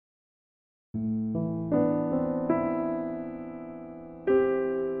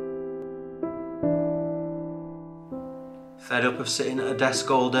Fed up of sitting at a desk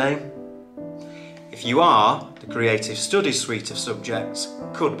all day? If you are, the Creative Studies suite of subjects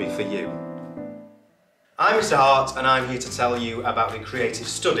could be for you. I'm Mr. Hart and I'm here to tell you about the Creative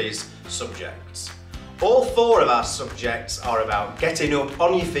Studies subjects. All 4 of our subjects are about getting up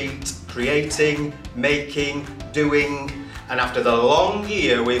on your feet, creating, making, doing, and after the long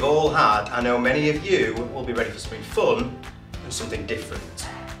year we've all had, I know many of you will be ready for something fun and something different.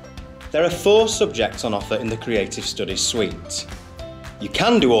 There are 4 subjects on offer in the Creative Studies suite. You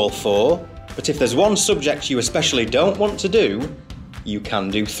can do all 4, but if there's one subject you especially don't want to do, you can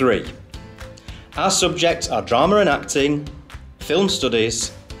do 3. Our subjects are drama and acting, film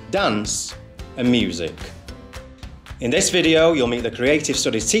studies, dance, and music. In this video, you'll meet the Creative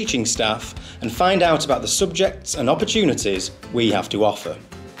Studies teaching staff and find out about the subjects and opportunities we have to offer.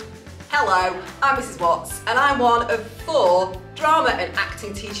 Hello, I'm Mrs. Watts and I'm one of 4 drama and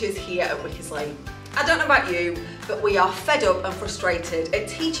acting teachers here at Wickersley. I don't know about you, but we are fed up and frustrated at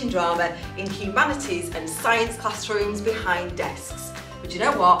teaching drama in humanities and science classrooms behind desks. But you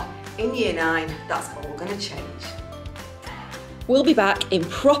know what? In Year 9, that's all going to change. We'll be back in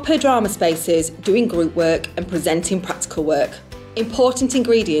proper drama spaces doing group work and presenting practical work. Important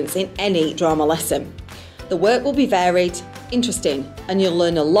ingredients in any drama lesson. The work will be varied, interesting, and you'll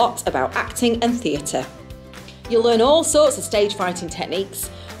learn a lot about acting and theatre. You'll learn all sorts of stage fighting techniques,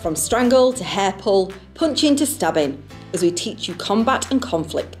 from strangle to hair pull, punching to stabbing, as we teach you combat and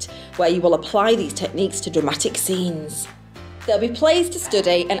conflict, where you will apply these techniques to dramatic scenes. There'll be plays to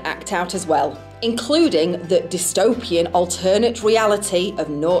study and act out as well, including the dystopian alternate reality of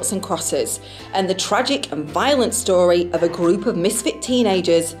Noughts and Crosses and the tragic and violent story of a group of misfit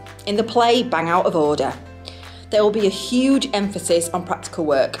teenagers in the play Bang Out of Order. There will be a huge emphasis on practical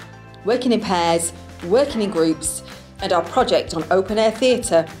work, working in pairs, working in groups, and our project on open air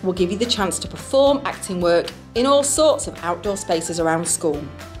theatre will give you the chance to perform acting work in all sorts of outdoor spaces around school.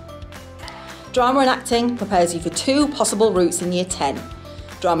 Drama and acting prepares you for 2 possible routes in Year 10,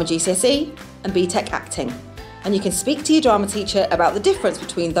 Drama GCSE and BTEC Acting, and you can speak to your drama teacher about the difference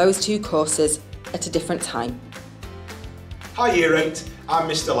between those 2 courses at a different time. Hi Year 8, I'm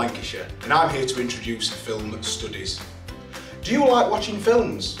Mr. Lancashire and I'm here to introduce film studies. Do you like watching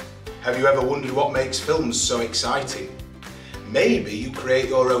films? Have you ever wondered what makes films so exciting? Maybe you create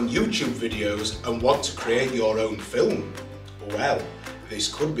your own YouTube videos and want to create your own film. Well,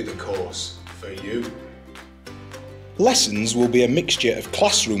 this could be the course for you. Lessons will be a mixture of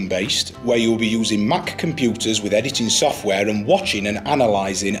classroom-based, where you will be using Mac computers with editing software and watching and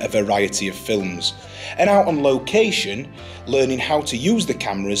analysing a variety of films, and out on location, learning how to use the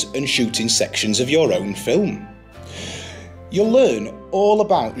cameras and shooting sections of your own film. You'll learn all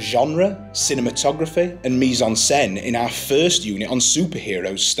about genre, cinematography and mise-en-scène in our first unit on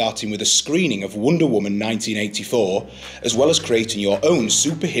superheroes, starting with a screening of Wonder Woman 1984, as well as creating your own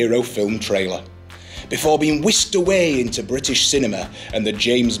superhero film trailer, before being whisked away into British cinema and the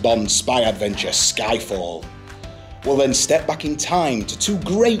James Bond spy adventure Skyfall. We'll then step back in time to 2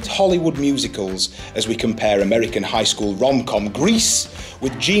 great Hollywood musicals as we compare American high school rom-com Grease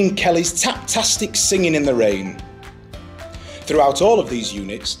with Gene Kelly's tap-tastic Singing in the Rain. Throughout all of these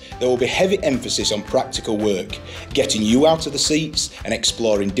units, there will be heavy emphasis on practical work, getting you out of the seats and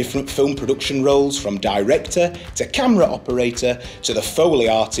exploring different film production roles, from director to camera operator to the Foley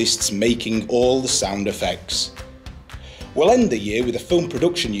artists making all the sound effects. We'll end the year with a film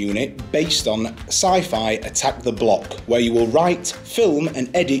production unit based on sci-fi Attack the Block, where you will write, film and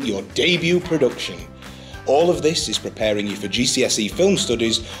edit your debut production. All of this is preparing you for GCSE film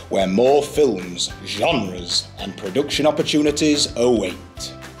studies, where more films, genres and production opportunities await.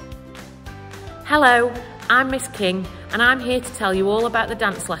 Hello, I'm Miss King and I'm here to tell you all about the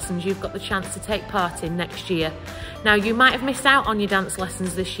dance lessons you've got the chance to take part in next year. Now, you might have missed out on your dance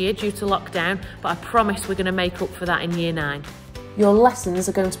lessons this year due to lockdown, but I promise we're going to make up for that in Year 9. Your lessons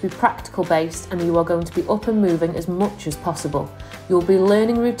are going to be practical based and you are going to be up and moving as much as possible. You will be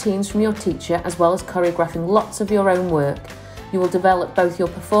learning routines from your teacher as well as choreographing lots of your own work. You will develop both your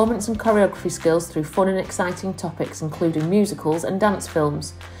performance and choreography skills through fun and exciting topics including musicals and dance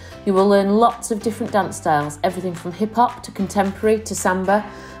films. You will learn lots of different dance styles, everything from hip hop to contemporary to samba,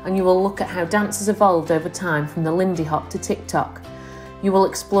 and you will look at how dance has evolved over time from the Lindy Hop to TikTok. You will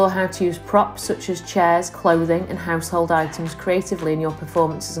explore how to use props such as chairs, clothing and household items creatively in your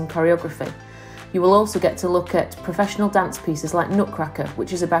performances and choreography. You will also get to look at professional dance pieces like Nutcracker,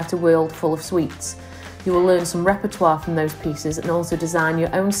 which is about a world full of sweets. You will learn some repertoire from those pieces and also design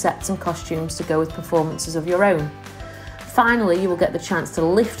your own sets and costumes to go with performances of your own. Finally, you will get the chance to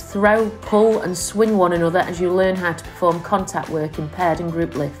lift, throw, pull and swing one another as you learn how to perform contact work in paired and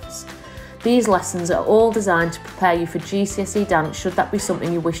group lifts. These lessons are all designed to prepare you for GCSE dance should that be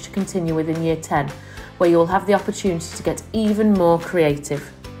something you wish to continue with in Year 10, where you will have the opportunity to get even more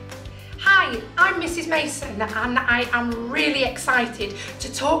creative. Hi, I'm Mrs Mason and I am really excited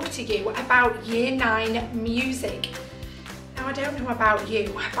to talk to you about Year 9 music. Now I don't know about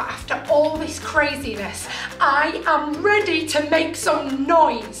you, but after all this craziness, I am ready to make some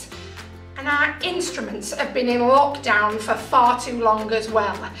noise. And our instruments have been in lockdown for far too long as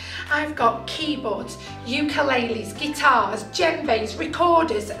well. I've got keyboards, ukuleles, guitars, djembes,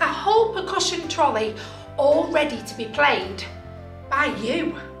 recorders, a whole percussion trolley, all ready to be played by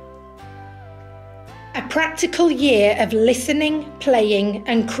you. A practical year of listening, playing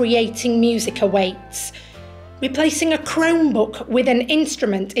and creating music awaits. Replacing a Chromebook with an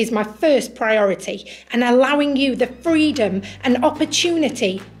instrument is my first priority, and allowing you the freedom and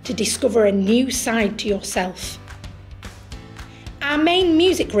opportunity to discover a new side to yourself. Our main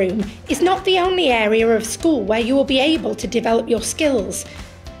music room is not the only area of school where you will be able to develop your skills.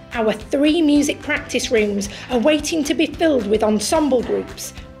 Our 3 music practice rooms are waiting to be filled with ensemble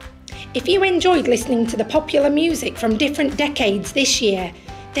groups. If you enjoyed listening to the popular music from different decades this year,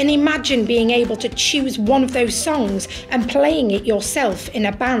 then imagine being able to choose one of those songs and playing it yourself in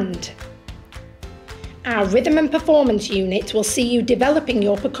a band. Our rhythm and performance unit will see you developing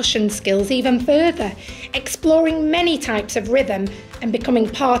your percussion skills even further, exploring many types of rhythm and becoming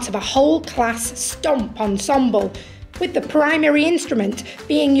part of a whole class stomp ensemble, with the primary instrument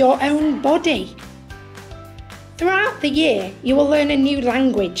being your own body. Throughout the year, you will learn a new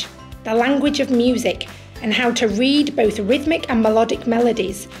language, the language of music, and how to read both rhythmic and melodic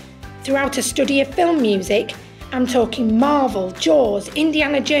melodies. Throughout a study of film music, I'm talking Marvel, Jaws,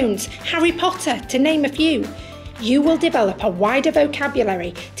 Indiana Jones, Harry Potter, to name a few. You will develop a wider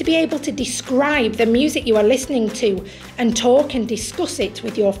vocabulary to be able to describe the music you are listening to and talk and discuss it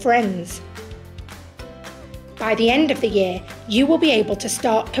with your friends. By the end of the year, you will be able to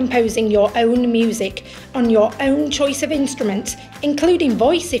start composing your own music on your own choice of instruments, including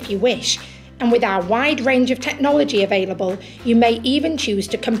voice if you wish. And with our wide range of technology available, you may even choose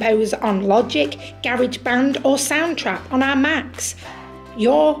to compose on Logic, GarageBand or Soundtrap on our Macs.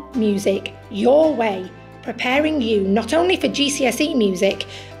 Your music, your way, preparing you not only for GCSE music,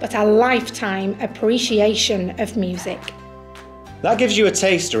 but a lifetime appreciation of music. That gives you a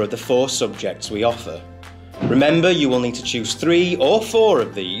taster of the 4 subjects we offer. Remember, you will need to choose 3 or 4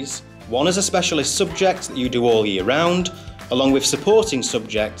 of these, one as a specialist subject that you do all year round, along with supporting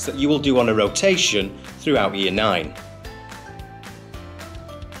subjects that you will do on a rotation throughout Year 9.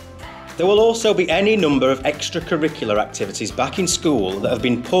 There will also be any number of extracurricular activities back in school that have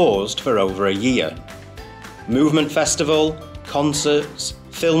been paused for over a year. Movement festival, concerts,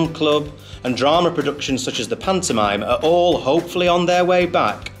 film club and drama productions such as the pantomime are all hopefully on their way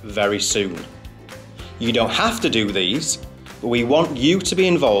back very soon. You don't have to do these, but we want you to be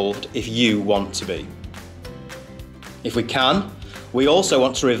involved if you want to be. If we can, we also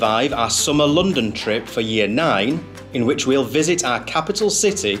want to revive our summer London trip for Year 9, in which we'll visit our capital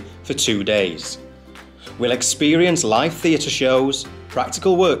city for 2 days. We'll experience live theatre shows,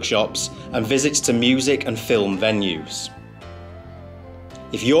 practical workshops and visits to music and film venues.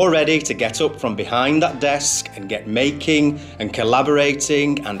 If you're ready to get up from behind that desk and get making and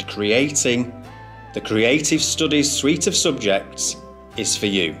collaborating and creating, the Creative Studies suite of subjects is for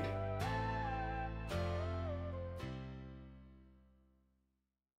you.